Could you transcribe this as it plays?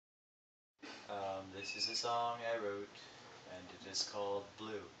This is a song I wrote, and it is called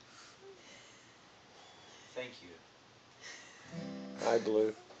Blue. Thank you. Hi, Blue.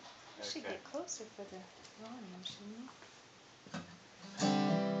 You should get closer for the volume, shouldn't you?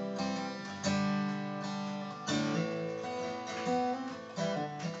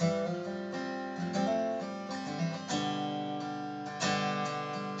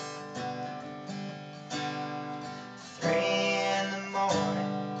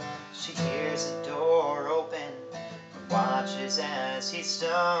 She hears the door open and watches as he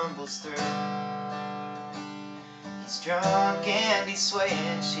stumbles through. He's drunk and he's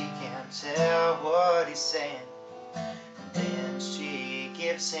swaying, she can't tell what he's saying. And then she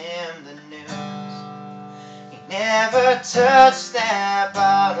gives him the news. He never touched that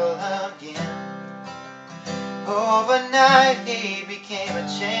bottle again. Overnight he became a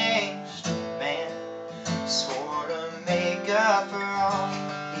changed man. Swore to make up for all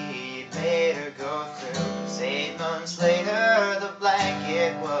he made her go through. 'Cause 8 months later the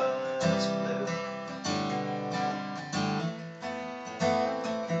blanket was blue.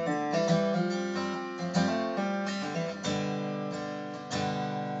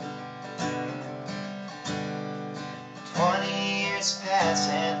 Years pass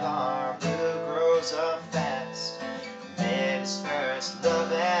and our Blue grows up fast. Met his first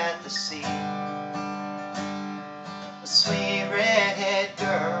love at the sea. A sweet redhead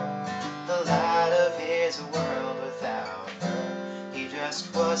girl, the light of his world. Without her, he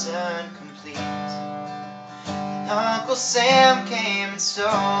just wasn't complete. And Uncle Sam came and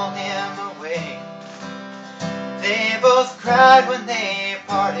stole him away. They both cried when they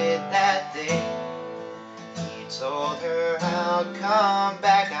parted that day. He told her, "I'll come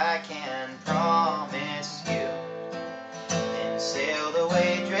back, I can promise you." And sailed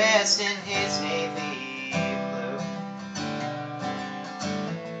away dressed in his navy blue.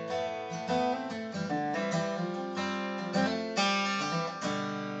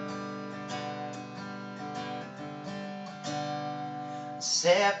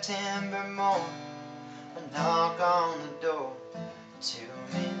 September morn, a knock on the door. 2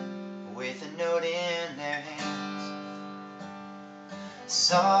 men with a note in their hands.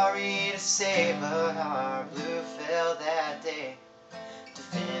 Sorry to say, but our Blue fell that day,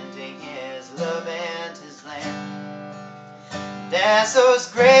 defending his love and his land. And as those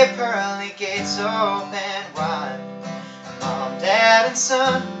great pearly gates open wide, Mom, Dad, and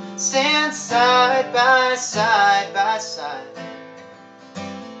son stand side by side by side.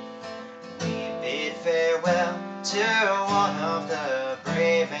 We bid farewell to one of the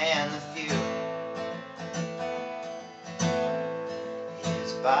brave and the few.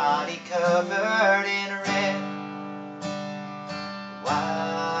 His body covered in